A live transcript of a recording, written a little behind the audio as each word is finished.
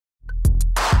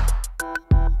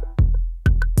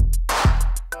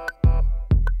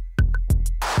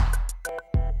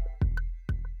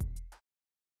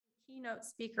keynote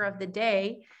speaker of the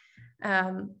day.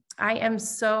 I am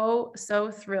so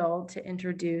thrilled to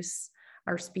introduce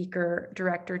our speaker,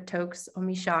 Director Toks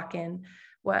Omishakin.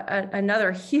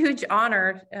 Another huge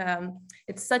honor.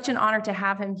 It's such an honor to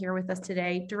have him here with us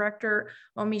today. Director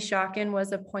Omishakin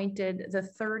was appointed the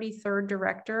 33rd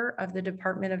Director of the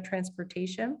Department of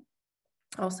Transportation,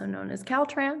 also known as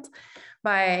Caltrans,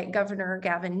 by Governor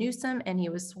Gavin Newsom, and he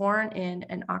was sworn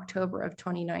in October of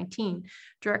 2019.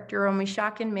 Director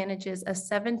Omishakin manages a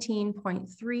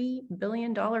 $17.3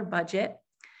 billion budget,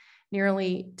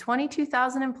 nearly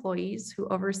 22,000 employees who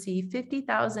oversee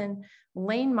 50,000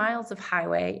 lane miles of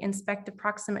highway, inspect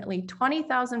approximately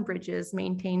 20,000 bridges,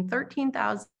 maintain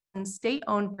 13,000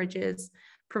 state-owned bridges,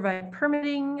 provide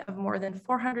permitting of more than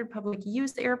 400 public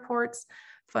use airports,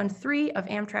 fund 3 of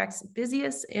Amtrak's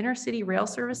busiest intercity rail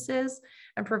services,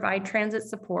 and provide transit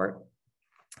support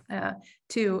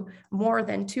to more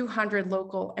than 200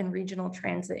 local and regional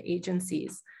transit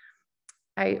agencies.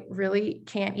 I really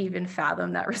can't even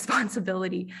fathom that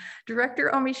responsibility.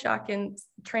 Director Omishakin's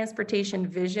transportation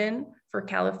vision for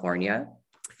California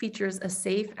features a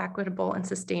safe, equitable, and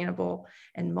sustainable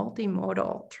and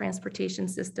multimodal transportation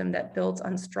system that builds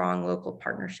on strong local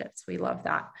partnerships. We love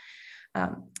that.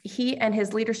 He and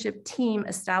his leadership team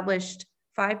established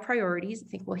 5 priorities. I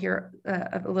think we'll hear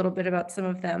a little bit about some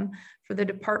of them for the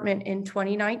department in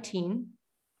 2019.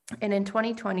 And in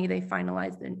 2020, they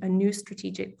finalized a new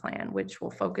strategic plan, which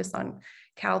will focus on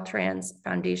Caltrans'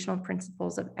 foundational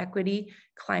principles of equity,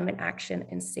 climate action,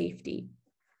 and safety.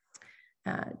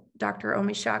 Director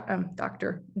Omishakin,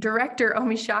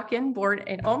 born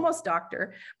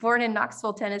in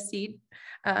Knoxville, Tennessee.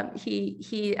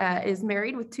 He is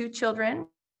married with 2 children.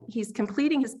 He's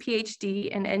completing his PhD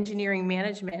in engineering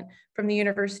management from the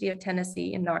University of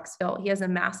Tennessee in Knoxville. He has a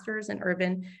master's in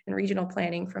urban and regional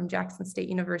planning from Jackson State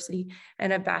University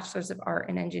and a bachelor's of art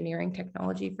in engineering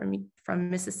technology from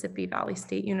Mississippi Valley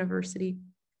State University.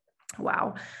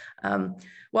 Wow.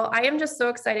 Well, I am just so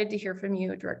excited to hear from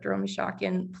you, Director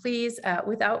Omishakin. Please,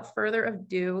 without further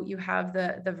ado, you have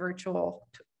the virtual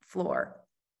floor.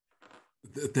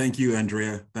 Thank you,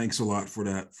 Andrea. Thanks a lot for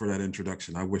that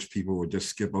introduction. I wish people would just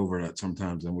skip over that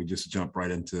sometimes and we just jump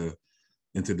right into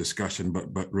discussion,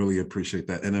 but really appreciate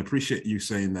that. And I appreciate you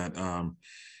saying that I'm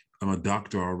a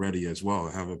doctor already as well.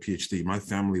 I have a PhD. My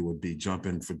family would be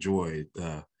jumping for joy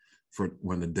for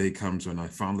when the day comes when I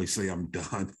finally say I'm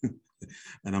done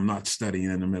and I'm not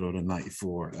studying in the middle of the night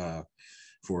for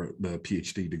the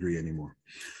PhD degree anymore.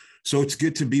 So it's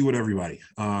good to be with everybody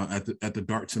at the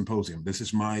DART Symposium. This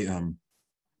is my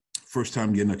first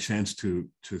time getting a chance to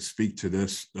speak to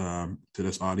this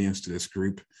audience, to this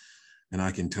group. And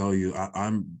I can tell you,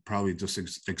 I'm probably just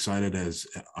excited as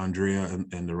Andrea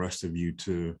and the rest of you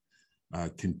to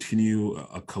continue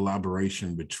a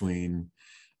collaboration between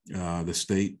the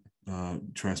state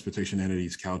transportation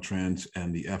entities, Caltrans,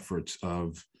 and the efforts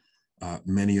of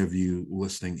many of you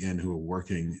listening in who are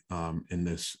working in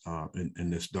this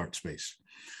DART space.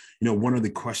 You know, one of the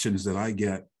questions that I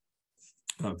get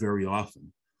very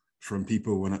often from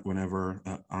people whenever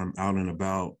I'm out and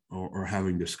about or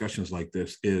having discussions like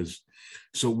this is,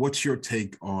 so what's your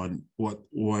take on what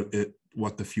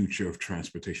the future of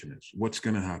transportation is? What's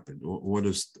going to happen? What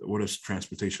does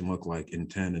transportation look like in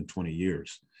 10 and 20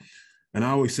 years? And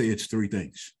I always say it's 3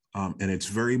 things. And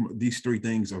these 3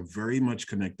 things are very much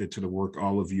connected to the work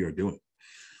all of you are doing.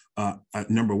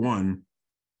 Number 1,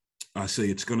 I say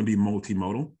it's going to be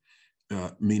multimodal.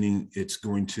 Meaning it's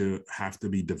going to have to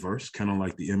be diverse, kind of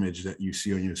like the image that you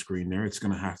see on your screen there. It's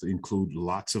going to have to include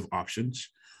lots of options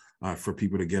for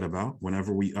people to get about.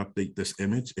 Whenever we update this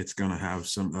image, it's going to have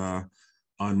some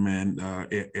unmanned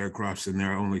aircrafts in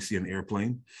there. I only see an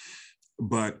airplane,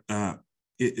 but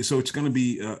so it's going to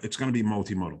be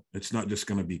multimodal. It's not just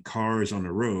going to be cars on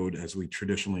the road as we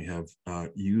traditionally have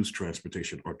used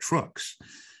transportation or trucks.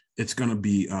 It's going to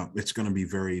be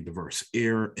very diverse,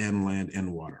 air and land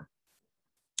and water.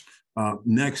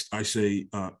 Next, I say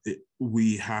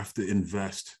we have to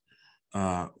invest.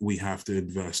 We have to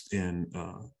invest in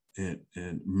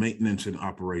maintenance and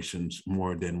operations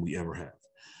more than we ever have.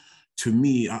 To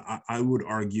me, I would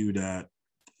argue that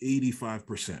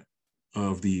 85%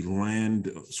 of the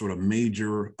land, sort of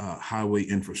major highway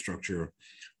infrastructure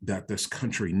that this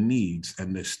country needs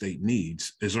and this state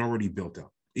needs is already built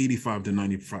out. 85 to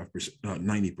 95%,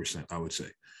 90%, I would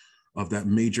say, of that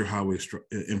major highway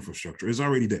infrastructure is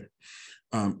already there.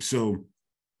 So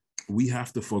we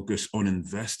have to focus on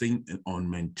investing and on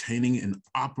maintaining and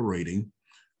operating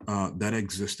that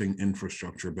existing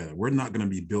infrastructure better. We're not going to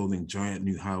be building giant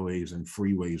new highways and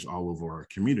freeways all over our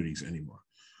communities anymore.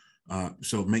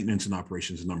 So maintenance and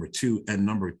operations is number 2. And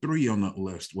number 3 on that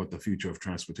list, what the future of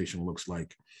transportation looks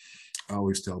like, I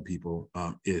always tell people,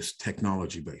 is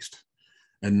technology-based.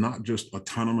 And not just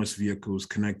autonomous vehicles,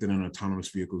 connected and autonomous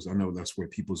vehicles. I know that's where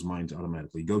people's minds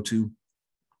automatically go to,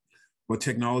 but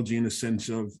technology in the sense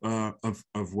of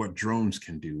what drones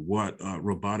can do, what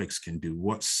robotics can do,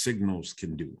 what signals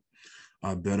can do,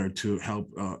 better to help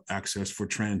access for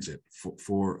transit,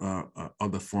 for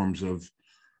other forms of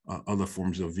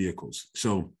vehicles.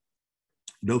 So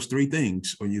those 3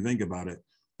 things, when you think about it,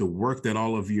 the work that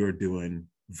all of you are doing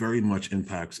very much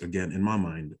impacts, again, in my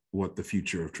mind, what the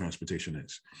future of transportation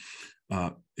is.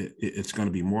 It's going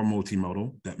to be more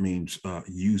multimodal. That means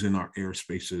using our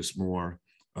airspaces more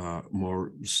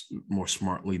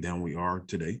smartly than we are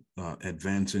today,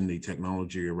 advancing the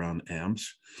technology around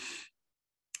AMS,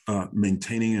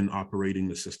 maintaining and operating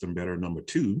the system better. Number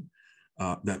 2,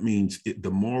 that means the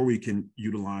more we can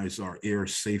utilize our air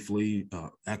safely,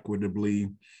 equitably,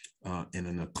 and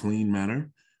in a clean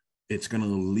manner, it's going to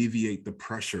alleviate the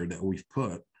pressure that we've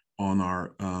put on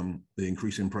our, the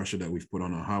increasing pressure that we've put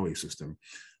on our highway system.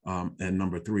 And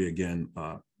number 3, again,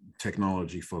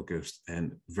 technology focused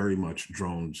and very much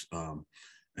drones,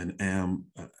 and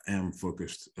AM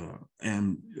focused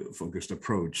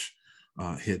approach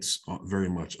hits very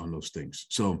much on those things.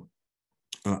 So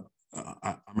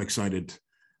I'm excited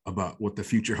about what the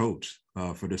future holds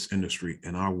for this industry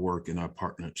and our work and our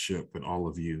partnership with all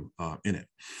of you in it.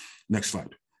 Next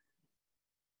slide.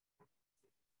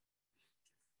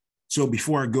 So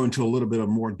before I go into a little bit of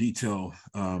more detail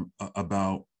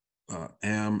about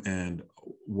AM and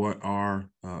what our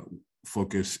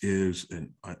focus is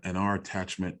and our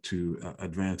attachment to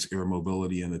advanced air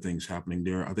mobility and the things happening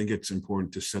there, I think it's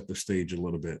important to set the stage a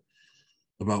little bit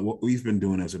about what we've been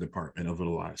doing as a department over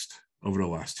the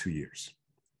last 2 years,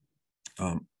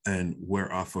 and where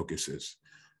our focus is.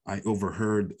 I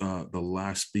overheard the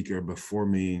last speaker before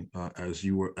me, as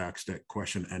you were asked that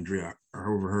question, Andrea, I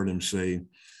overheard him say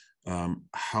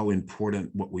how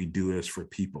important what we do is for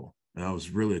people. And I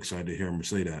was really excited to hear him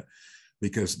say that,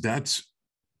 because that's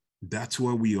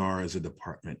where we are as a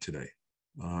department today.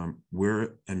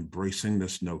 We're embracing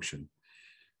this notion,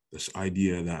 this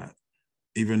idea that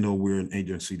even though we're an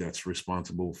agency that's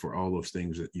responsible for all those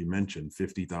things that you mentioned,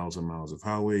 50,000 miles of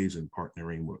highways and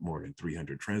partnering with more than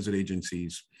 300 transit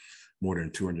agencies, more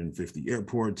than 250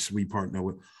 airports, we partner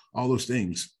with all those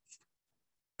things.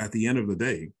 At the end of the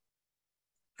day,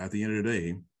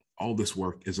 all this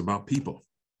work is about people,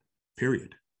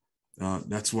 period.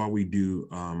 That's why we do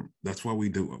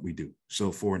what we do.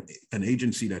 So for an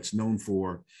agency that's known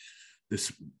for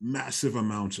this massive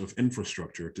amounts of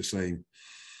infrastructure, to say,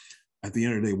 at the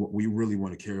end of the day, what we really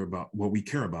want to care about, what we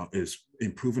care about, is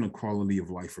improving the quality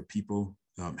of life for people,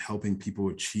 helping people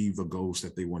achieve the goals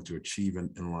that they want to achieve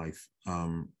in life,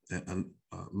 and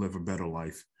live a better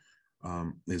life,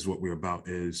 is what we're about.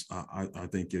 I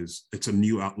think it's a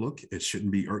new outlook. It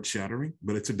shouldn't be earth-shattering,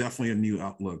 but it's definitely a new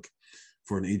outlook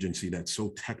for an agency that's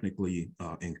so technically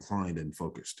inclined and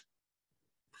focused.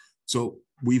 So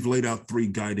we've laid out 3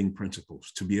 guiding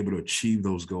principles to be able to achieve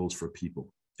those goals for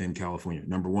people in California.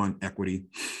 Number 1, equity,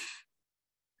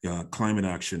 climate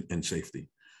action, and safety.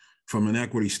 From an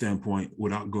equity standpoint,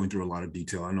 without going through a lot of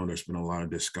detail, I know there's been a lot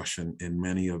of discussion in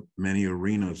many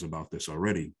arenas about this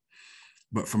already.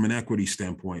 But from an equity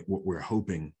standpoint, what we're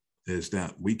hoping is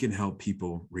that we can help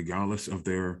people, regardless of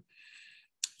their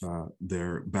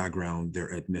background,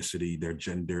 their ethnicity, their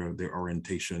gender, their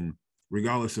orientation,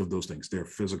 regardless of those things, their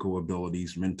physical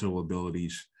abilities, mental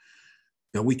abilities,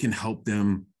 that we can help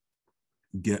them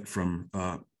get from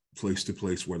place to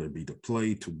place, whether it be to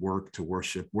play, to work, to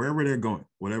worship, wherever they're going,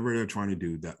 whatever they're trying to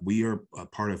do, that we are a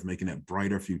part of making a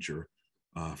brighter future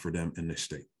for them in this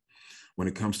state. When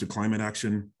it comes to climate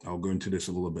action, I'll go into this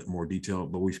a little bit more detail,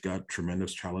 but we've got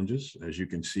tremendous challenges. As you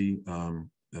can see,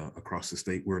 across the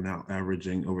state, we're now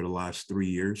averaging, over the last 3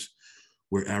 years,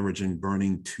 we're averaging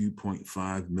burning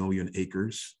 2.5 million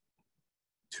acres,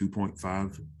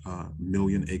 2.5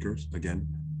 million acres, again,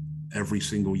 every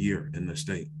single year in the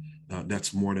state.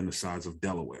 That's more than the size of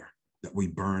Delaware that we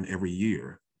burn every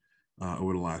year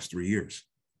over the last 3 years.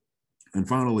 And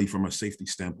finally, from a safety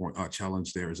standpoint, our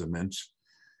challenge there is immense.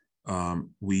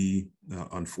 We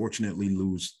unfortunately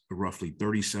lose roughly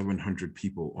 3,700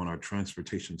 people on our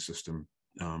transportation system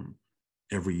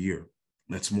every year.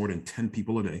 That's more than 10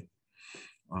 people a day.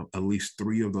 At least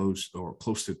 3 of those, or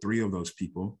close to 3 of those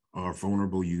people, are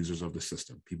vulnerable users of the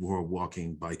system, people who are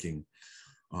walking, biking,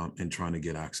 and trying to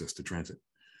get access to transit.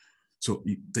 So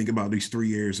you think about these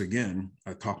 3 areas again.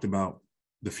 I talked about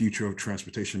the future of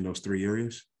transportation in those 3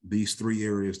 areas. These 3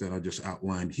 areas that I just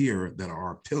outlined here that are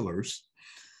our pillars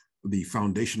the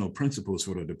foundational principles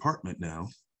for the department now,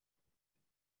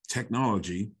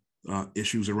 technology,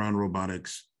 issues around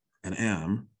robotics and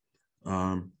AM,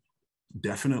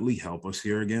 definitely help us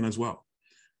here again as well.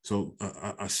 So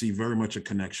I see very much a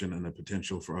connection and a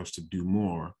potential for us to do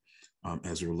more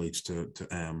as it relates to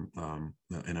AM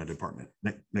in our department.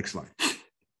 Next slide.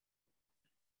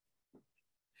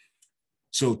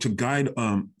 So to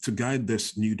guide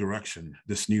this new direction,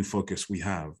 this new focus we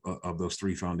have of those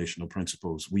three foundational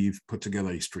principles, we've put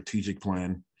together a strategic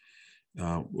plan.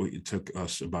 It took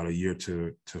us about a year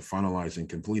to finalize and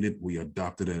complete it. We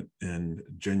adopted it in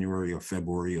January or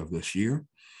February of this year.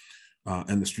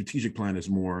 And the strategic plan is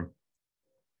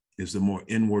the more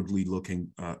inwardly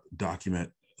looking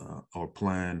document or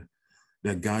plan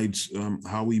that guides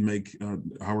how we're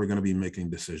going to be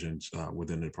making decisions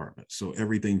within the department. So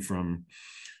everything from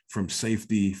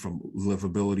safety, from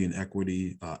livability and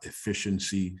equity,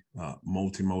 efficiency,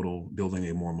 multimodal, building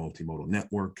a more multimodal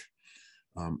network,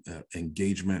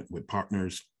 engagement with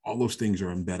partners, all those things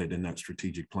are embedded in that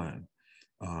strategic plan.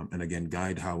 And again,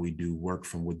 guide how we do work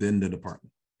from within the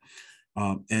department.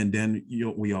 And then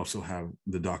we also have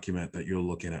the document that you're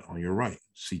looking at on your right,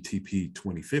 CTP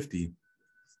 2050.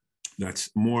 That's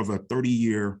more of a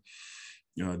 30-year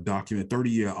document,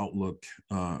 30-year outlook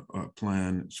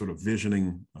plan, sort of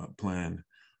visioning plan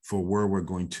for where we're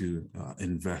going to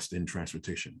invest in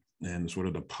transportation and sort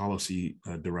of the policy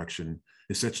direction.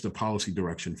 It sets the policy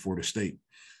direction for the state.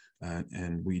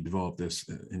 And we developed this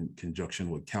in conjunction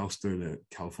with CalSTA, the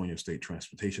California State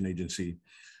Transportation Agency.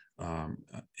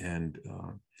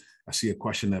 I see a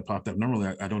question that popped up. Normally,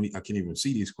 I can't even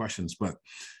see these questions, but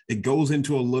it goes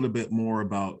into a little bit more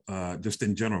about just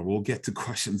in general. We'll get to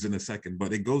questions in a second,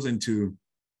 but it goes into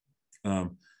our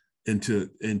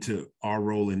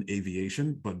role in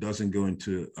aviation, but doesn't go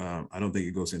into. I don't think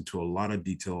it goes into a lot of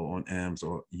detail on AMS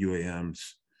or UAMs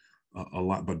a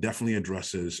lot, but definitely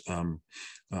addresses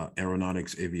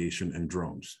aeronautics, aviation, and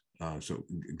drones. So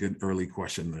good early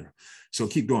question there. So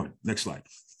keep going. Next slide.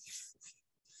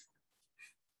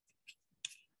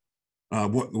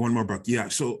 One more buck. Yeah,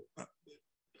 so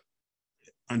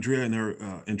Andrea in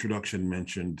her introduction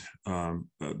mentioned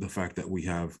the fact that we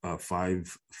have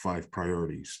five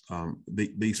priorities.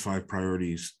 These 5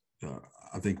 priorities,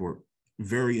 I think, were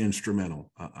very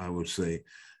instrumental, I would say,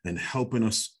 in helping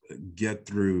us get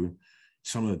through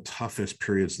some of the toughest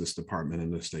periods this department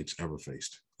in the States ever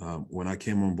faced. When I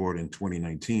came on board in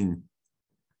 2019,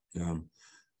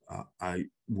 I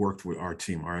worked with our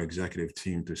team, our executive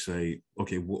team, to say,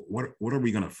 okay, what are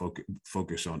we going to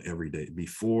focus on every day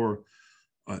before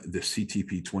the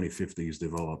CTP 2050 is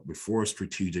developed, before a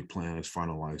strategic plan is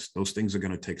finalized? Those things are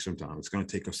going to take some time. It's going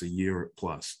to take us a year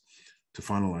plus to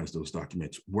finalize those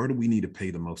documents. Where do we need to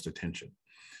pay the most attention?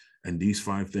 And these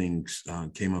 5 things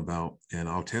came about. And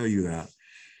I'll tell you that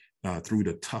through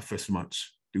the toughest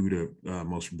months, through the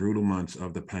most brutal months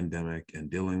of the pandemic and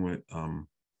dealing with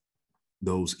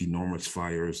those enormous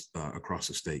fires across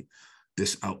the state,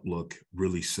 this outlook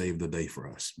really saved the day for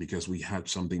us, because we had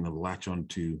something to latch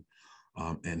onto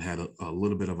and had a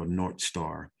little bit of a North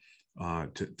Star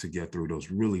to get through those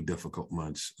really difficult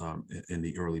months in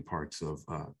the early parts of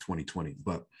 2020.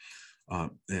 But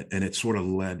and it sort of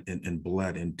led and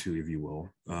bled into, if you will,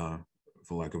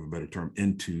 for lack of a better term,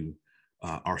 into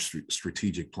our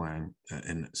strategic plan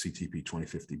in CTP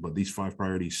 2050. But these 5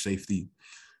 priorities: safety,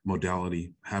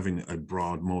 modality, having a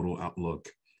broad modal outlook,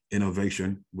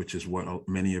 innovation, which is what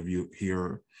many of you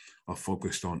here are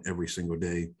focused on every single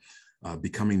day,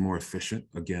 becoming more efficient,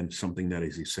 again, something that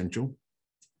is essential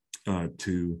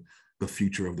to the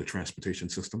future of the transportation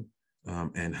system,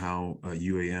 and how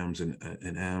UAMs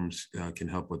and AMS can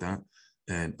help with that,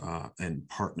 and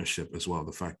partnership as well.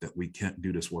 The fact that we can't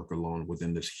do this work alone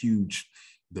within this huge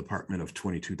department of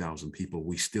 22,000 people.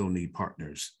 We still need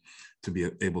partners to be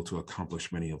able to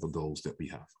accomplish many of the goals that we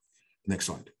have. Next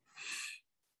slide.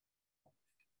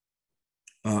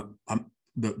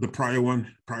 The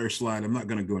prior slide, I'm not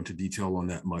going to go into detail on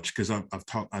that much, because I've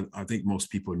talked. I think most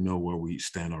people know where we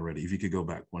stand already. If you could go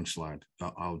back one slide,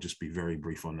 I'll just be very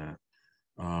brief on that.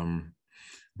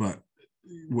 But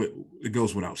it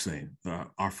goes without saying,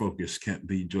 our focus can't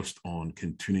be just on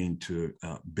continuing to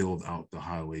build out the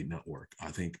highway network.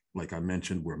 I think, like I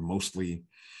mentioned, we're mostly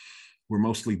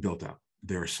built out.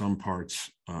 There are some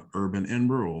parts, urban and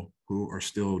rural, who are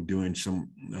still doing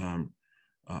some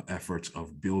efforts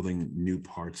of building new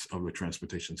parts of the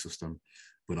transportation system.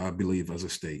 But I believe, as a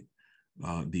state,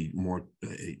 the more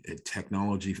a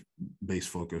technology-based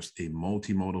focus, a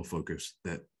multimodal focus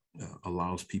that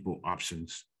allows people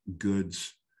options,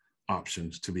 goods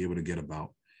options to be able to get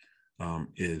about,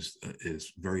 is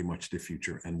very much the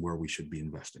future and where we should be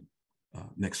investing.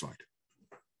 Next slide.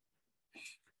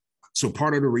 So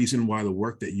part of the reason why the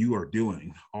work that you are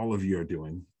doing, all of you are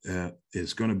doing,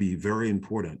 is going to be very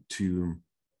important to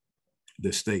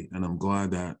the state. And I'm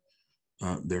glad that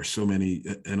there's so many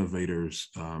innovators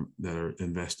that are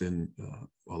investing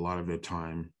a lot of their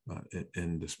time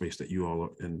in the space that you all,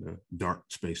 in the dark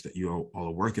space that you all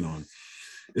are working on,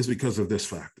 is because of this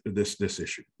fact, this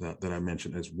issue that I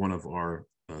mentioned as one of our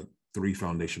 3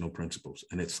 foundational principles,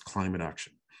 and it's climate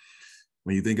action.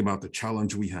 When you think about the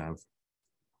challenge we have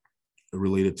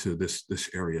related to this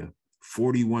area,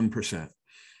 41%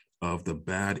 of the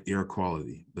bad air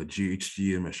quality, the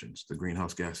GHG emissions, the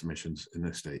greenhouse gas emissions in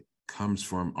this state, comes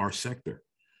from our sector.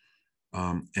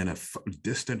 And a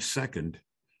distant second,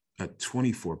 at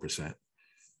 24%,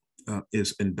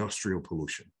 is industrial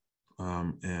pollution.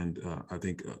 I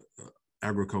think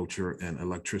agriculture and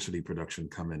electricity production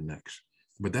come in next.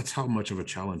 But that's how much of a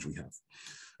challenge we have.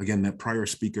 Again, that prior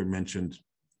speaker mentioned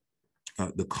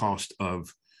the cost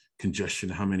of congestion,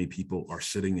 how many people are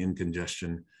sitting in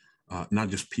congestion, not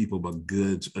just people, but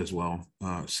goods as well,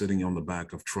 sitting on the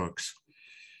back of trucks.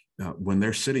 When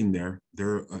they're sitting there,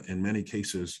 they're in many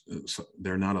cases,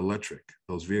 they're not electric,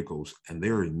 those vehicles, and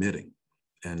they're emitting.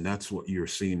 And that's what you're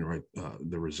seeing, right?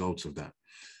 The results of that.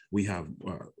 We have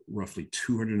roughly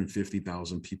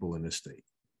 250,000 people in this state,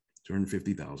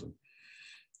 250,000,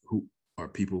 who are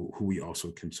people who we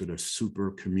also consider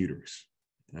super commuters.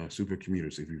 Super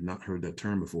commuters, if you've not heard that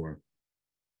term before,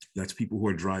 that's people who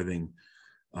are driving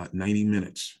 90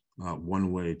 minutes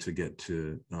one way to get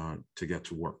to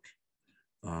work.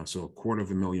 So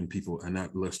 250,000 people, and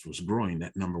that list was growing.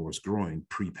 That number was growing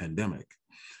pre-pandemic.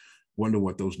 Wonder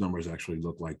what those numbers actually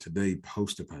look like today,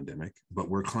 post the pandemic. But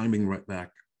we're climbing right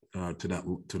back to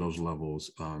those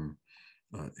levels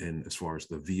in as far as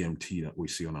the VMT that we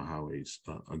see on our highways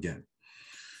again.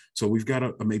 So we've got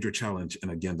a major challenge.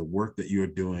 And again, the work that you're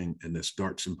doing in this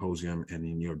DART Symposium and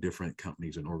in your different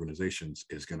companies and organizations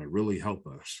is going to really help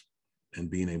us in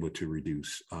being able to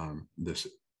reduce this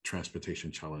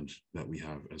transportation challenge that we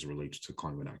have as it relates to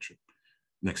climate action.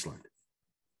 Next slide.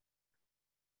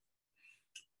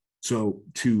 So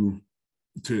to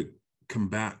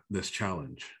combat this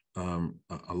challenge,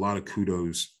 a lot of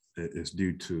kudos is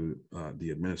due to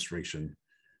the administration,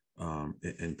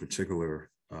 in particular,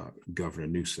 Governor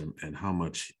Newsom, and how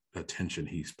much attention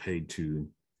he's paid to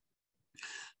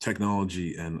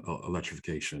technology and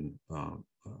electrification,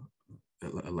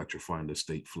 electrifying the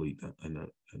state fleet and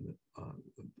the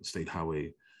state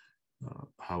highway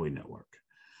network.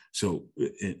 So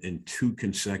in 2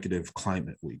 consecutive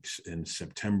climate weeks, in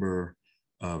September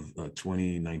of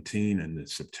 2019 and in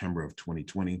September of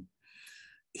 2020,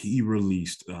 he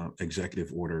released executive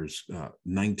orders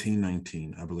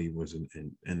 1919, I believe was in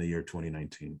the year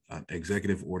 2019.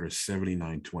 Executive order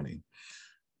 7920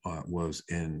 was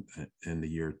in the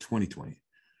year 2020.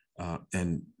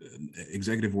 And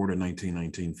executive order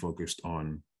 1919 focused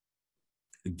on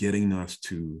getting us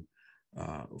to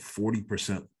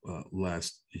 40%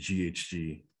 less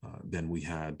GHG than we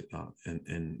had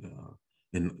in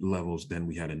levels than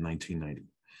we had in 1990.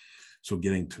 So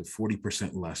getting to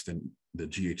 40% less than the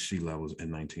GHG levels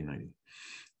in 1990.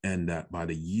 And that by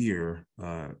the year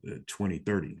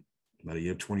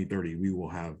 2030, we will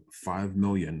have 5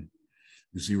 million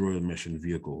zero emission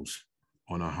vehicles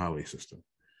on our highway system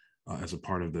as a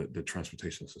part of the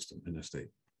transportation system in the state.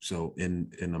 So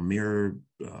in a mere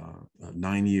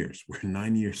 9 years, we're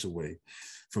 9 years away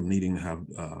from needing to have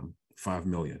 5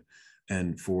 million.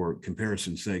 And for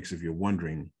comparison's sakes, if you're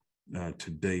wondering,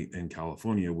 to date in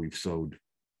California, we've sold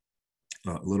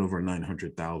a little over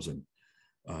 900,000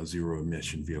 zero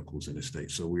emission vehicles in the state.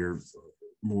 So we're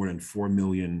more than 4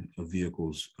 million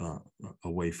vehicles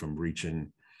away from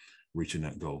reaching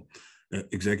that goal.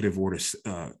 Executive Order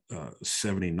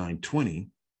 7920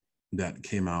 that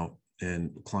came out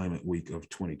in Climate Week of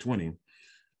 2020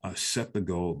 set the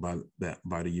goal by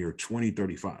the year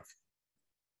 2035.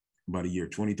 By the year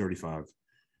 2035,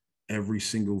 every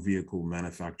single vehicle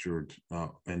manufactured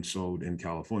and sold in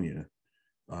California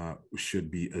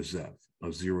should be a ZEV,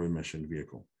 a zero emission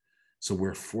vehicle. So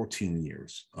we're 14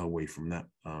 years away from that,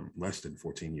 less than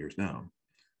 14 years now,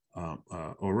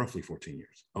 or roughly 14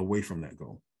 years away from that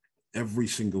goal. Every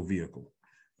single vehicle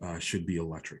should be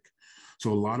electric.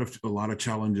 So a lot of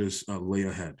challenges lay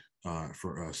ahead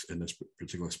for us in this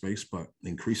particular space, but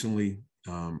increasingly,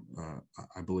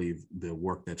 I believe the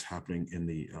work that's happening in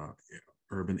the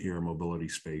urban air mobility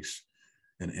space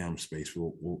and AM space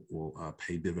will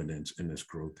pay dividends in this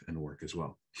growth and work as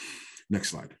well. Next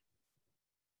slide.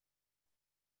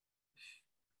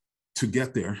 to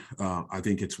get there, I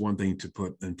think it's one thing to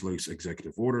put in place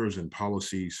executive orders and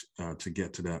policies to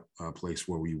get to that place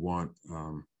where we want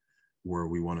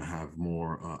to have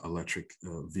more electric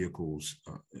vehicles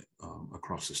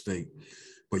across the state.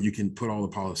 But you can put all the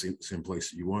policies in place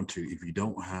that you want to. If you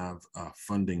don't have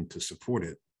funding to support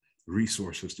it,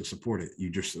 resources to support it,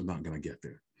 you just are not going to get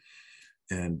there.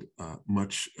 And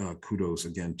much kudos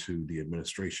again to the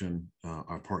administration,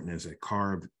 our partners at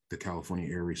CARB, the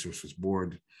California Air Resources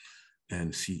Board,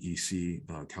 and CEC,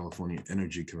 California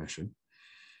Energy Commission.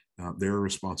 They're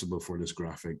responsible for this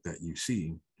graphic that you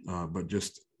see, but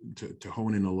just to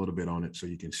hone in a little bit on it so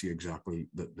you can see exactly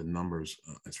the numbers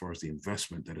as far as the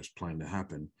investment that is planned to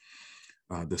happen.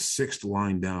 The sixth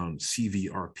line down,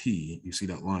 CVRP, you see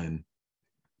that line.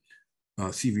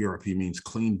 CVRP means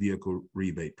Clean Vehicle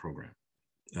Rebate Program.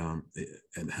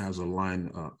 It has a line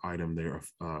item there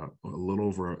of a little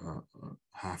over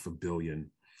 $500 million,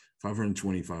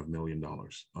 $525 million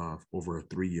over a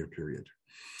 3-year period.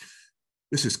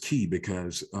 This is key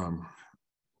because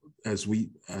as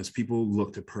people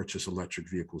look to purchase electric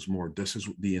vehicles more, this is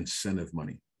the incentive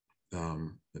money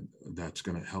that's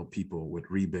going to help people with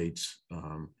rebates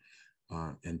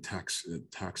and tax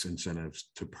incentives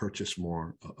to purchase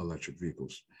more electric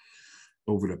vehicles.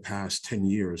 Over the past 10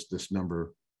 years,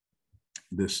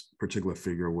 this particular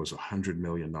figure was $100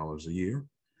 million a year.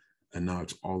 And now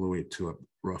it's all the way to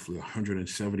roughly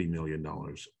 $170 million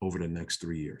over the next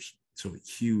 3 years. So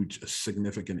a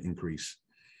significant increase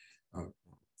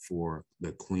for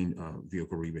the Clean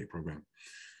Vehicle Rebate Program.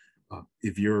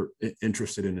 If you're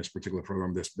interested in this particular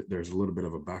program, there's a little bit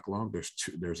of a backlog.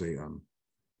 There's a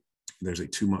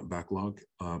 2-month backlog,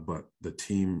 but the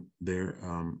team there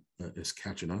is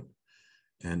catching up.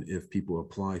 And if people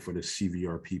apply for the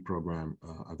CVRP program,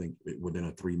 I think within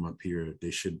a 3-month period, they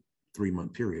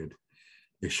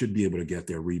should be able to get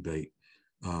their rebate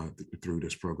through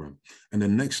this program. And the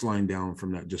next line down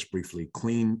from that, just briefly,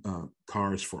 Clean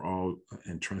Cars for All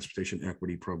and Transportation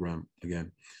Equity Program.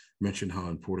 Again, mentioned how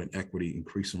important equity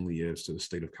increasingly is to the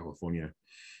state of California.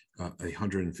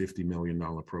 $150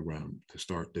 million program to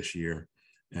start this year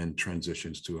and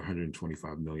transitions to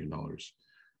 $125 million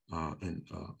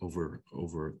over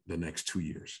the next 2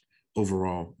 years.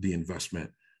 Overall, the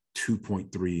investment,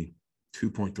 $2.3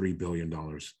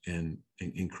 billion in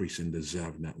increasing the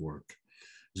ZEV network,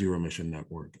 zero emission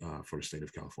network for the state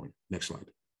of California. Next slide.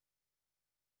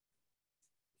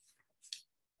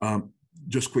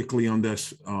 Just quickly on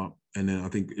this, and then I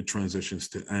think it transitions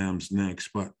to AMS next,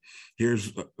 but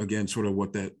here's again sort of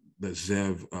what the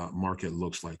ZEV market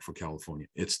looks like for California.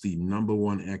 It's the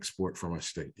 #1 export from our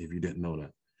state, if you didn't know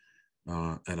that,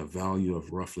 at a value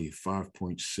of roughly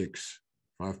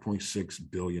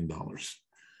 $5.6 billion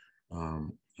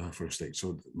for the state.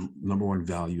 So #1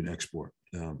 value in export.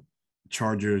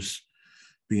 Chargers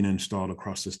being installed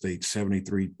across the state,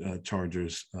 73 charging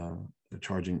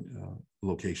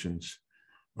locations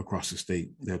across the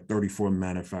state. There are 34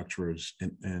 manufacturers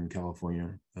in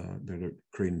California that are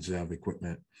creating ZEV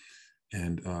equipment,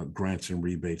 and grants and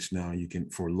rebates now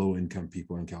for low income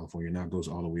people in California now goes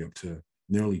all the way up to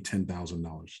nearly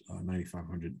 $10,000,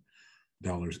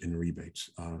 $9,500 in rebates.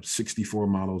 64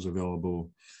 models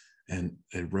available, and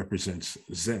it represents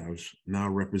ZEVs now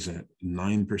represent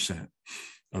 9%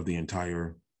 of the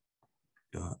entire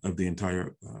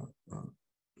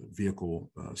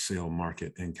vehicle sale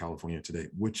market in California today,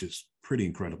 which is pretty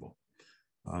incredible.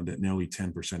 That nearly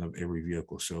 10% of every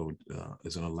vehicle sold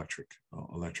is an electric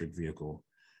vehicle,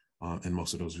 and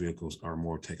most of those vehicles are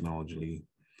more technologically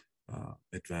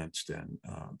advanced than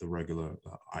the regular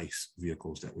ICE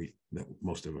vehicles that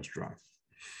most of us drive.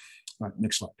 All right,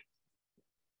 next slide.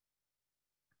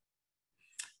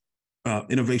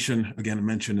 Innovation, again, I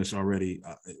mentioned this already.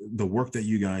 The work that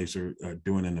you guys are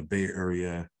doing in the Bay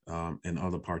Area and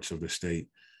other parts of the state,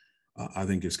 I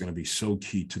think is going to be so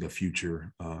key to the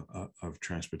future of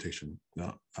transportation.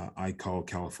 I call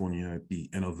California the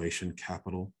innovation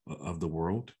capital of the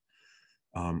world.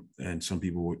 And some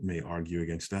people may argue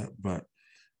against that, but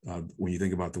when you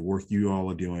think about the work you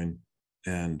all are doing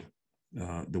and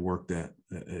the work that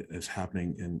is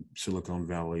happening in Silicon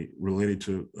Valley related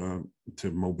to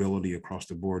mobility across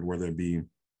the board, whether it be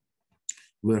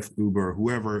Lyft, Uber,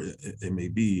 whoever it may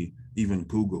be, even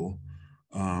Google,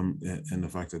 and the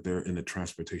fact that they're in the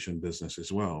transportation business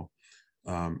as well,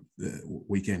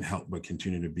 we can't help but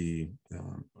continue to be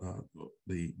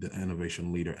the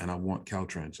innovation leader. And I want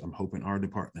Caltrans, I'm hoping our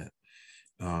department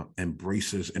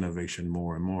embraces innovation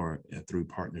more and more through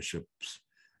partnerships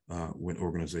with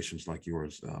organizations like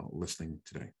yours listening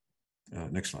today.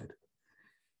 Next slide.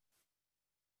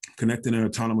 Connected and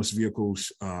autonomous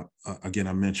vehicles, again,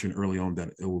 I mentioned early on that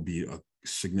it will be a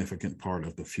significant part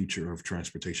of the future of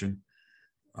transportation.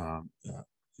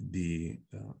 The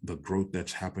growth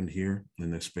that's happened here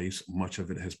in this space, much of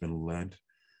it has been led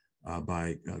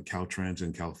by Caltrans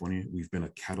in California. We've been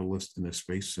a catalyst in this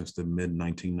space since the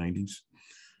mid-1990s.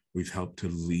 We've helped to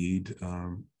lead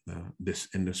this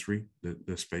industry,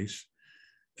 this space,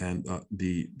 and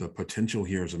the potential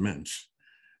here is immense.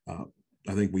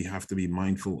 I think we have to be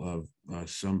mindful of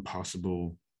some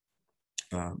possible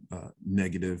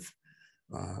negative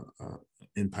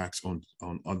impacts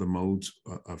on other modes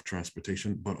of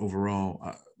transportation, but overall,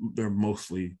 they're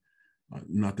mostly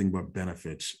nothing but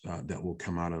benefits that will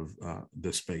come out of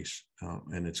this space,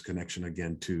 and its connection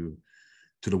again to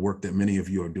the work that many of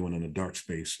you are doing in the dark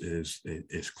space is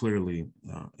clearly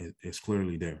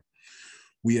there.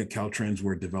 We at Caltrans,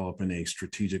 we're developing a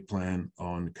strategic plan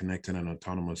on connected and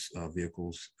autonomous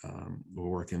vehicles. We're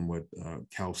working with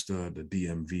CalSTA, the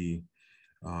DMV,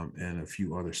 and a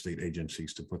few other state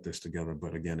agencies to put this together.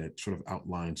 But again, it sort of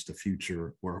outlines the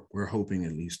future. We're hoping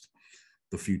at least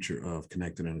the future of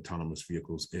connected and autonomous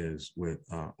vehicles is with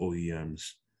OEMs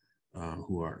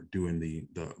who are doing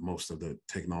the most of the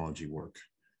technology work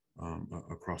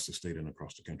across the state and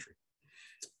across the country.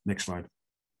 Next slide.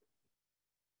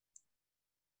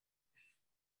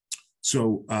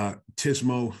 So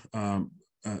TSMO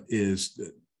is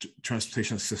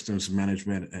Transportation Systems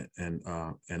Management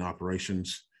and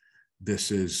Operations.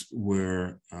 This is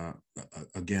where,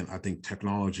 again, I think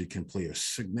technology can play a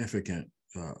significant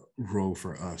role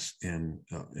for us in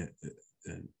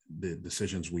the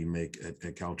decisions we make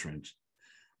at Caltrans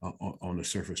on the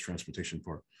surface transportation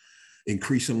part.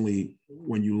 Increasingly,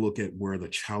 when you look at where the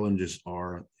challenges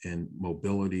are in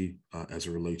mobility as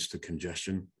it relates to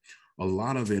congestion, a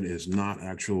lot of it is not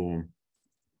actual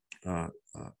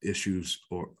issues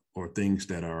or things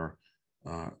that are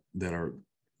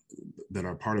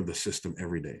part of the system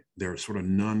every day. They're sort of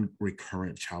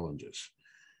non-recurrent challenges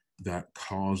that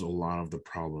cause a lot of the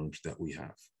problems that we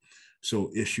have.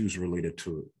 So issues related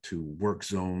to work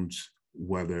zones,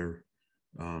 weather,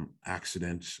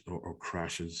 accidents or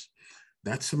crashes.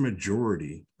 That's a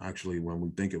majority, actually, when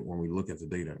we look at the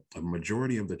data, a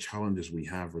majority of the challenges we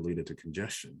have related to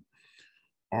congestion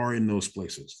are in those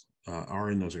places, are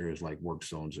in those areas like work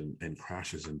zones and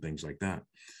crashes and things like that.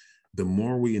 The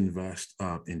more we invest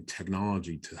in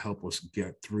technology to help us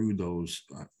get through those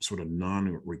sort of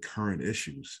non-recurrent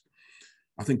issues,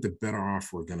 I think the better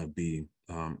off we're going to be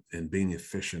in being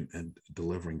efficient and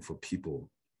delivering for people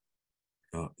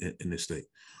in this state.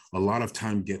 A lot of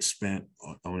time gets spent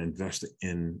on investing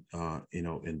in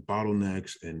in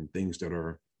bottlenecks and things that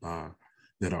are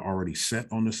already set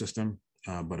on the system.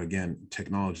 But again,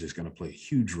 technology is going to play a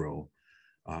huge role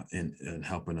in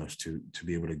helping us to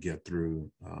be able to get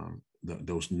through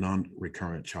those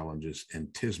non-recurrent challenges. And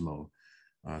TSMO,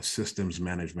 systems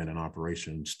management and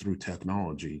operations through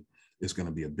technology, is going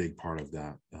to be a big part of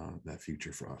that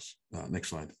future for us. Next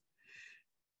slide.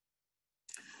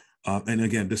 And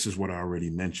again, this is what I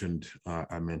already mentioned.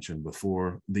 I mentioned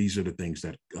before. These are the things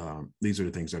that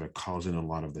are causing a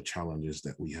lot of the challenges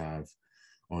that we have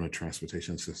on a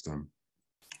transportation system.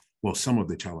 Well, some of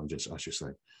the challenges, I should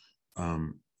say,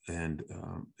 and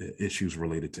issues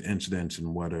related to incidents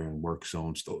and weather and work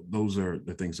zones. Those are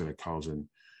the things that are causing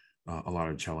a lot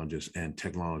of challenges, and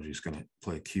technology is going to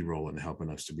play a key role in helping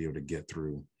us to be able to get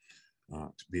through,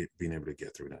 being able to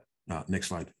get through that. Next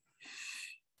slide.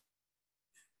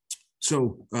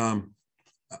 So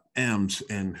AMS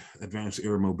and advanced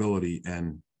air mobility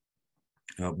and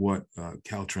what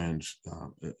Caltrans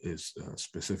is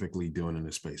specifically doing in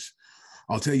this space.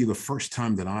 I'll tell you, the first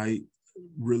time that I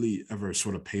really ever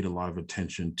sort of paid a lot of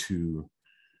attention to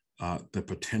the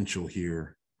potential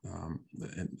here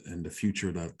and the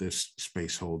future that this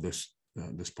space holds,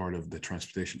 this part of the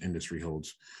transportation industry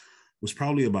holds, was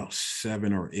probably about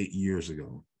 7 or 8 years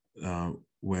ago,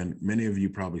 when many of you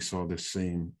probably saw this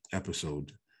same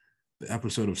episode, the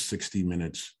episode of 60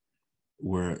 Minutes,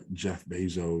 where Jeff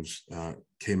Bezos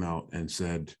came out and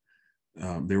said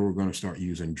they were going to start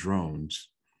using drones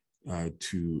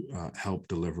to help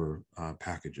deliver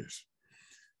packages.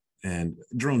 And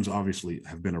drones obviously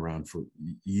have been around for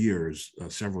years,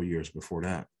 several years before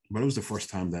that. But it was the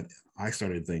first time that I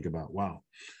started to think about, wow,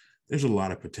 there's a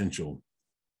lot of potential.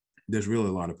 There's really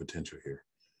a lot of potential here.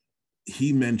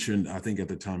 He mentioned, I think at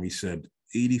the time, he said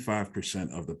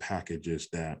 85% of the packages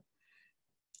that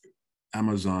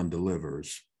Amazon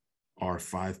delivers are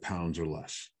 5 pounds or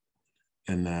less.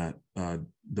 And that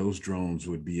those drones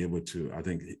would be able to, I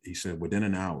think he said within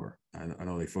an hour, I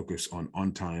know they focus on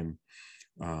on-time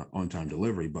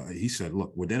delivery, but he said,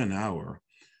 look, within an hour,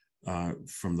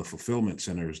 from the fulfillment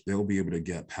centers, they'll be able to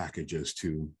get packages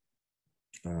to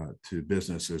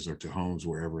businesses or to homes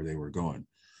wherever they were going.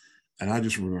 And I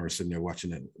just remember sitting there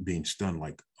watching it, being stunned,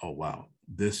 like, oh wow,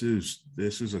 this is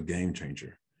a game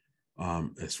changer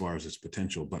as far as its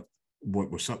potential. But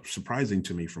what was surprising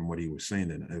to me from what he was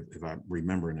saying, and if I'm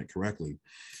remembering it correctly,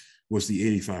 was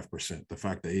the 85%. The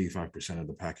fact that 85% of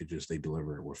the packages they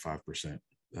deliver were 5%,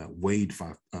 weighed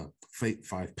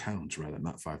 5 pounds rather,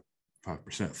 not 5%,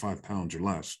 5 pounds or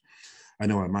less. I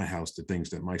know at my house, the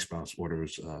things that my spouse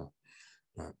orders,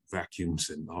 vacuums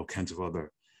and all kinds of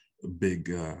other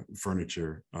big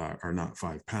furniture are not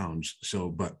 5 pounds. So,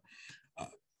 but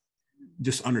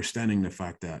just understanding the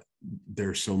fact that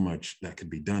there's so much that could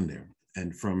be done there.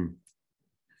 And from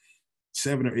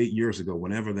 7 or 8 years ago,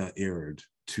 whenever that aired,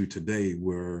 to today,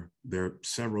 where there are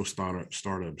several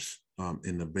startups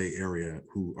in the Bay Area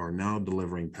who are now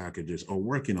delivering packages, or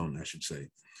working on, I should say,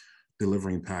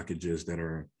 delivering packages that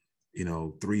are,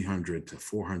 300 to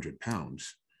 400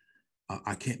 pounds.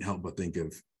 I can't help but think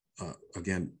of,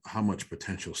 again, how much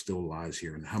potential still lies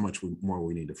here and how much more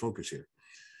we need to focus here.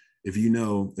 If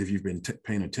you've been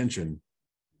paying attention,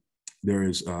 there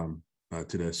is to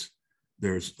this,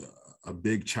 there's a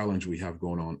big challenge we have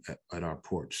going on at our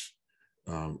ports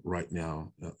right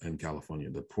now in California,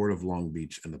 the Port of Long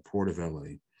Beach and the Port of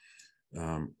LA,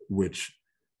 which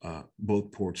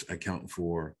both ports account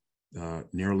for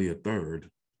nearly a third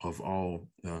of all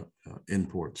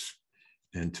imports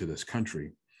into this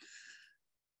country.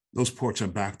 Those ports are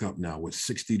backed up now with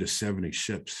 60 to 70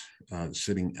 ships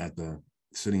sitting at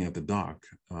the dock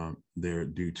there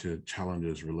due to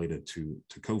challenges related to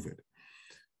COVID.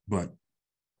 But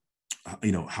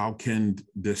how can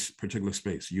this particular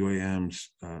space,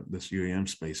 this UAM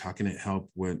space, how can it help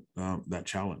with that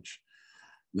challenge?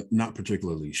 Not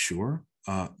particularly sure,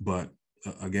 but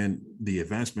again, the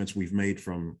advancements we've made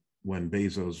from when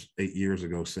Bezos 8 years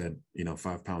ago said,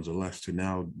 5 pounds or less, to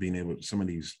now some of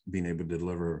these being able to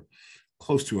deliver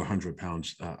close to 100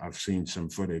 pounds. I've seen some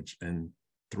footage and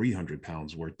 300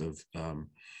 pounds worth of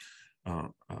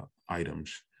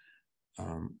items.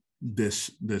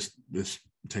 This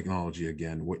technology,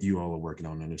 again, what you all are working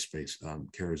on in this space,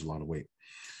 carries a lot of weight.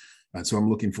 And so I'm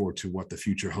looking forward to what the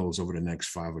future holds over the next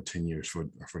 5 or 10 years for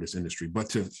this industry.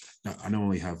 But I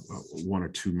only have 1 or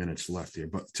 2 minutes left here,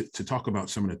 but to talk about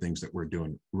some of the things that we're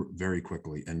doing very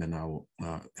quickly, and then I'll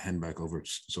hand back over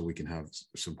so we can have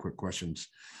some quick questions.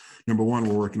 Number one,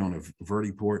 we're working on a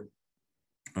vertiport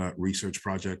research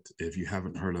project. If you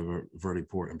haven't heard of a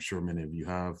vertiport, I'm sure many of you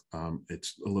have.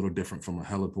 It's a little different from a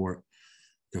heliport,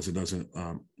 because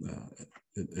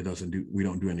we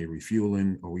don't do any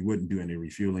refueling, or we wouldn't do any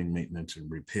refueling, maintenance, and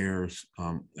repairs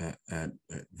at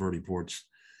vertiports.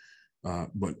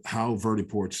 But how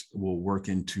vertiports will work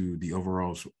into the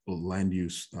overall land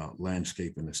use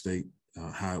landscape in the state,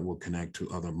 how it will connect to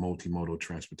other multimodal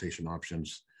transportation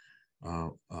options,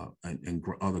 and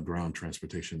other ground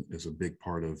transportation is a big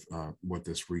part of what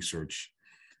this research,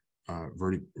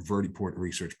 vertiport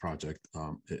research project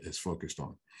is focused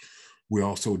on. We're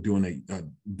also doing a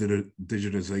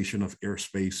digitization of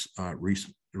airspace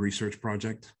research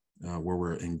project, where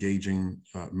we're engaging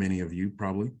many of you,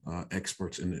 probably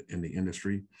experts in the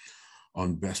industry,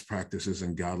 on best practices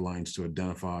and guidelines to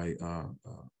identify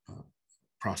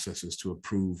processes to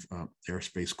approve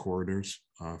airspace corridors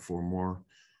for more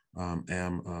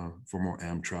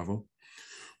AM travel.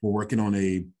 We're working on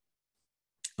a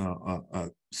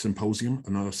symposium,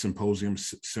 another symposium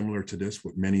similar to this,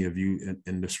 with many of you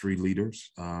industry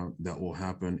leaders, that will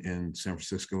happen in San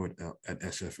Francisco at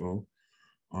SFO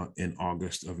in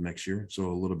August of next year.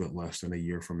 So a little bit less than a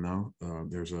year from now.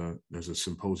 There's a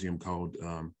symposium called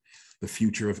The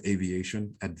Future of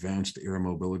Aviation, Advanced Air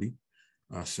Mobility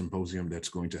symposium that's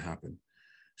going to happen.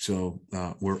 So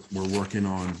we're working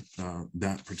on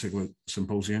that particular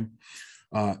symposium.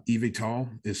 eVTOL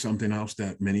is something else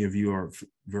that many of you are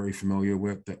very familiar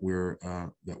with, that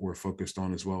we're focused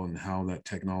on as well, and how that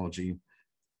technology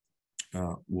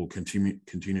will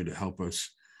continue to help us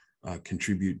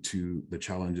contribute to the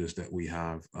challenges that we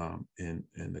have in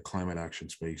the climate action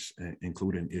space,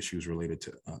 including issues related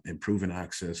to improving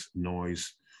access,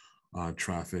 noise,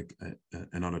 traffic,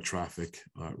 and other traffic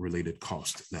related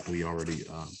costs that we already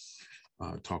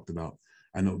talked about.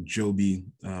 I know Joby,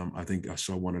 I think I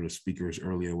saw one of the speakers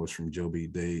earlier was from Joby.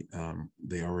 They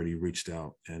already reached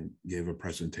out and gave a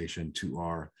presentation to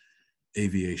our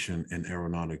aviation and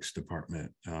aeronautics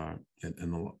department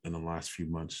in the last few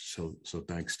months. So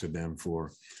thanks to them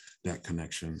for that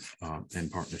connection and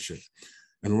partnership.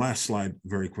 And last slide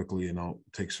very quickly, and I'll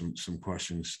take some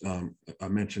questions. I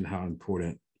mentioned how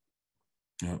important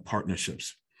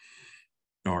partnerships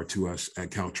are to us at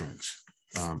Caltrans.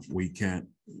 We can't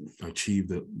achieve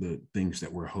the things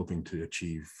that we're hoping to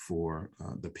achieve for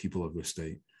the people of the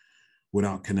state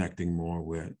without connecting more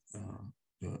with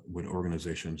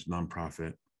organizations,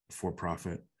 nonprofit,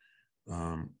 for-profit,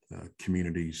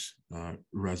 communities,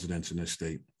 residents in this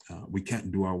state. We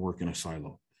can't do our work in a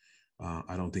silo.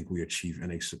 I don't think we achieve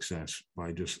any success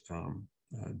by just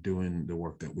doing the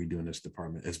work that we do in this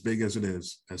department. As big as it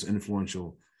is, as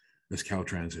influential as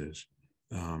Caltrans is,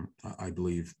 I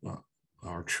believe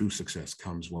our true success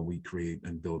comes when we create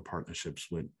and build partnerships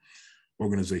with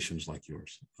organizations like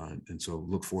yours. And so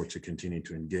look forward to continuing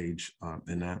to engage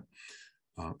in that.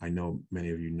 I know many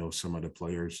of you know some of the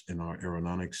players in our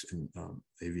aeronautics and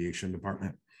aviation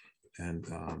department, and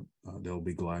they'll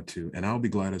be glad to, and I'll be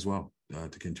glad as well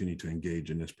to continue to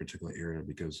engage in this particular area,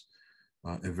 because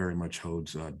it very much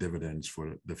holds dividends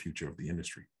for the future of the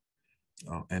industry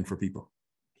and for people.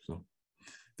 So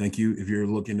thank you. If you're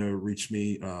looking to reach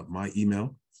me, my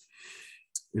email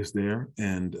is there,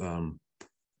 and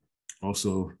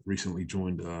also recently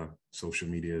joined social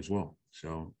media as well.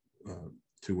 So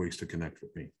 2 ways to connect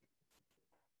with me.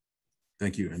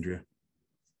 Thank you, Andrea.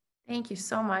 Thank you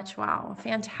so much. Wow,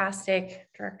 fantastic,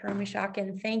 Director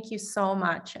Omishakin. Thank you so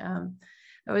much.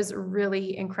 It was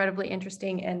really incredibly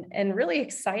interesting and really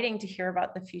exciting to hear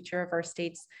about the future of our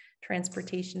state's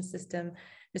transportation system,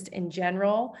 just in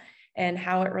general, and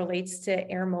how it relates to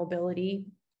air mobility.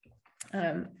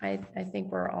 I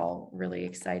think we're all really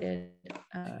excited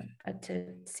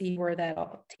to see where that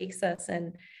all takes us.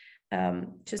 And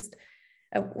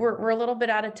we're a little bit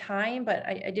out of time, but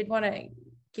I did want to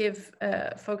give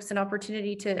folks an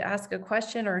opportunity to ask a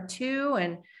question or two.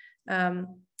 And,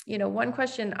 one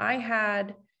question I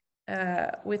had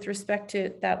with respect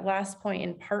to that last point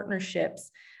in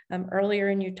partnerships, earlier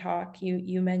in your talk,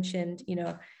 you mentioned,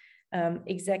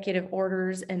 executive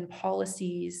orders and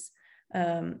policies,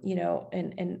 and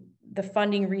the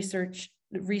funding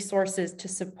resources to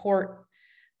support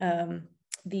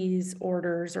these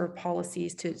orders or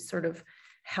policies to sort of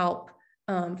help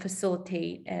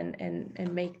facilitate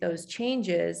and make those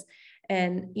changes.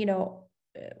 And,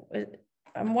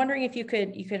 I'm wondering if you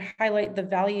could highlight the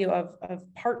value of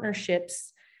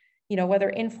partnerships, whether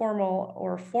informal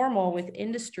or formal, with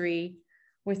industry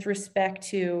with respect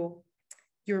to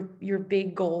your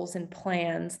big goals and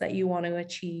plans that you want to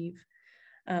achieve,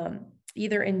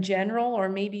 either in general, or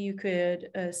maybe you could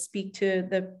speak to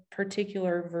the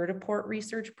particular vertiport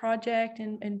research project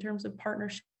in terms of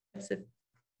partnerships. If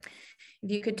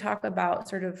you could talk about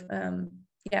sort of,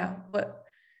 what,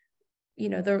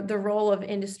 the role of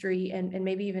industry and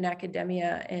maybe even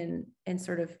academia and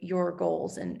sort of your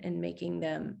goals and making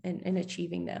them and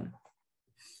achieving them.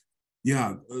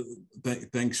 Yeah,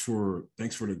 thanks for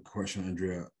the question,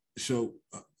 Andrea. So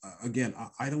again,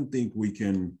 I don't think we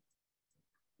can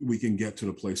get to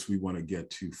the place we want to get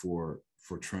to for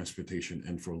transportation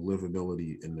and for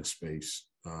livability in this space,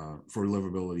 for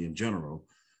livability in general,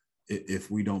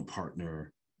 if we don't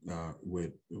partner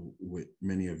with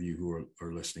many of you who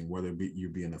are listening, whether you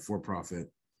be in a for-profit,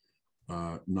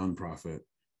 nonprofit,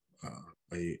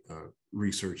 a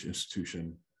research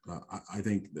institution. I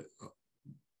think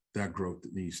that growth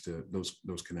needs to,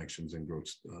 those connections and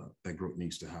growth, that growth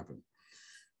needs to happen.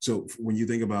 So when you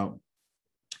think about,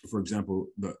 for example,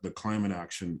 the climate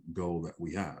action goal that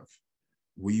we have,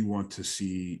 we want to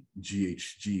see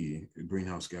GHG,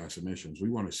 greenhouse gas emissions, we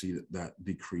want to see that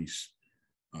decrease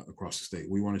across the state.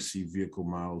 We want to see vehicle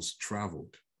miles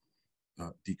traveled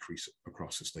decrease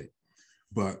across the state.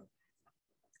 But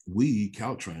we,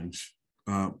 Caltrans,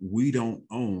 we don't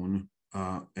own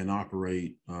and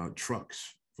operate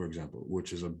trucks, for example,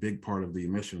 which is a big part of the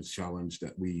emissions challenge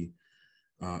that we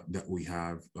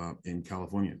have in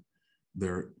California.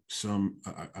 There are some,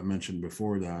 I mentioned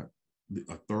before that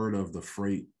a third of the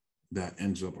freight that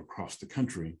ends up across the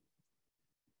country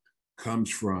comes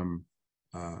from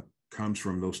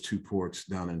those two ports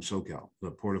down in SoCal,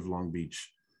 the Port of Long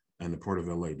Beach and the Port of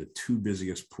LA, the two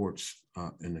busiest ports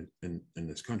in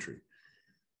this country.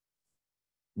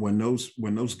 When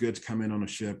those goods come in on a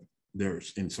ship,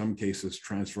 there's in some cases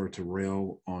transferred to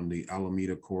rail on the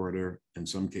Alameda corridor. In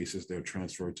some cases, they're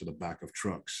transferred to the back of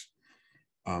trucks.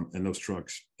 And those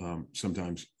trucks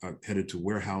sometimes are headed to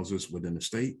warehouses within the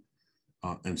state,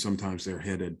 and sometimes they're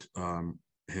headed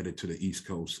to the East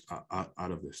Coast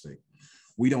out of the state.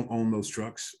 We don't own those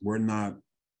trucks. We're not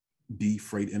the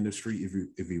freight industry,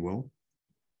 if you will.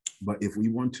 But if we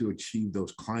want to achieve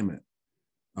those climate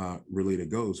related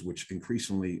goals, which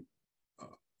increasingly,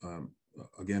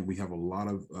 again, we have a lot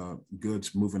of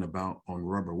goods moving about on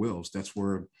rubber wheels. That's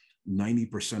where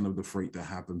 90% of the freight that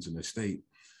happens in the state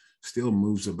still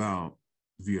moves about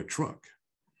via truck.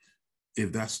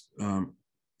 If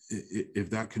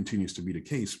that continues to be the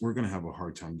case, we're going to have a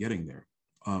hard time getting there.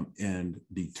 And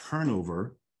the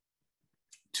turnover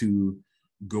to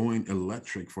going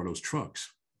electric for those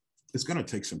trucks, it's going to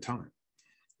take some time.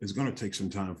 It's going to take some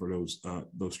time for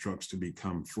those trucks to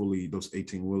become fully, those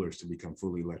 18-wheelers to become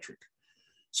fully electric.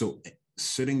 So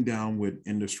sitting down with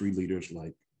industry leaders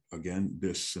like, again,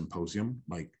 this symposium,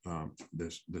 like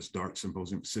this DART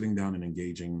symposium, sitting down and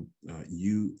engaging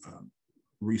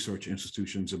research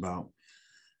institutions about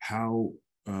how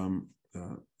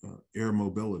air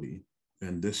mobility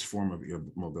and this form of air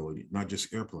mobility, not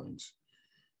just airplanes,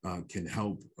 can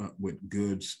help with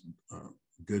goods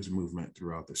movement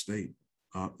throughout the state,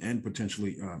 and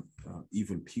potentially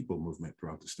even people movement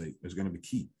throughout the state is going to be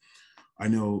key. I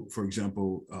know, for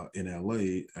example, in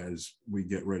LA, as we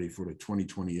get ready for the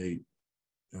 2028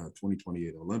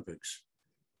 Olympics,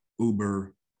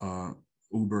 Uber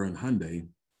and Hyundai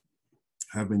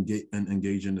have been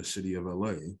engaged in the city of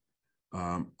LA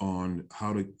on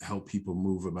how to help people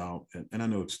move about. And I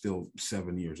know it's still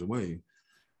 7 years away,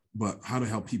 but how to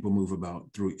help people move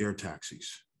about through air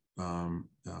taxis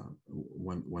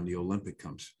when the Olympic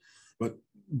comes. But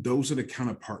those are the kind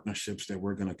of partnerships that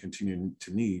we're going to continue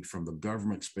to need from the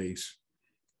government space,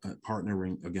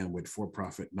 partnering again with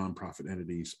for-profit, nonprofit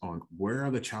entities on where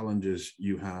are the challenges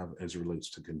you have as it relates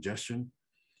to congestion,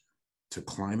 to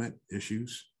climate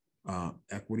issues,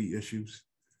 equity issues,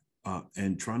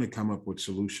 and trying to come up with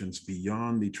solutions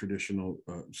beyond the traditional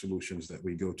solutions that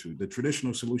we go to. The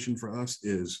traditional solution for us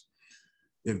is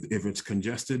if it's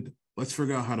congested, let's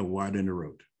figure out how to widen the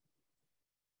road.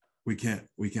 We can't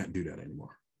do that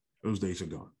anymore. Those days are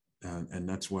gone. And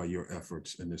that's why your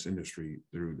efforts in this industry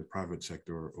through the private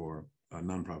sector or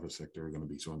nonprofit sector are going to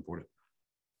be so important.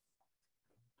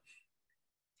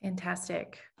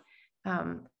 Fantastic.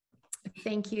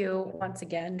 Thank you once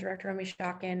again, Director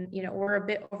Omishakin. You know, we're a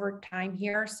bit over time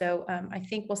here, so I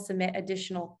think we'll submit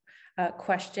additional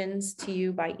questions to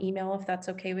you by email if that's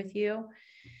okay with you.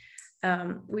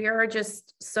 We are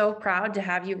just so proud to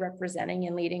have you representing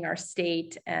and leading our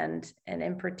state, and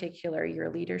in particular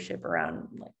your leadership around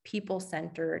like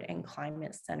people-centered and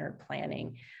climate-centered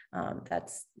planning.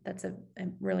 That's a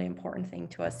really important thing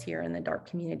to us here in the DART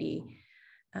community,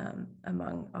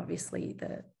 among obviously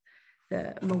the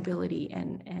mobility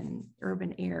and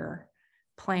urban air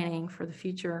planning for the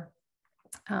future.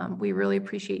 We really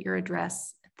appreciate your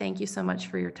address. Thank you so much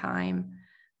for your time.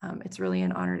 It's really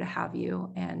an honor to have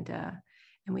you, and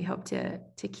we hope to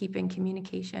keep in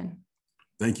communication.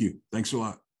 Thank you. Thanks a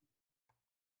lot.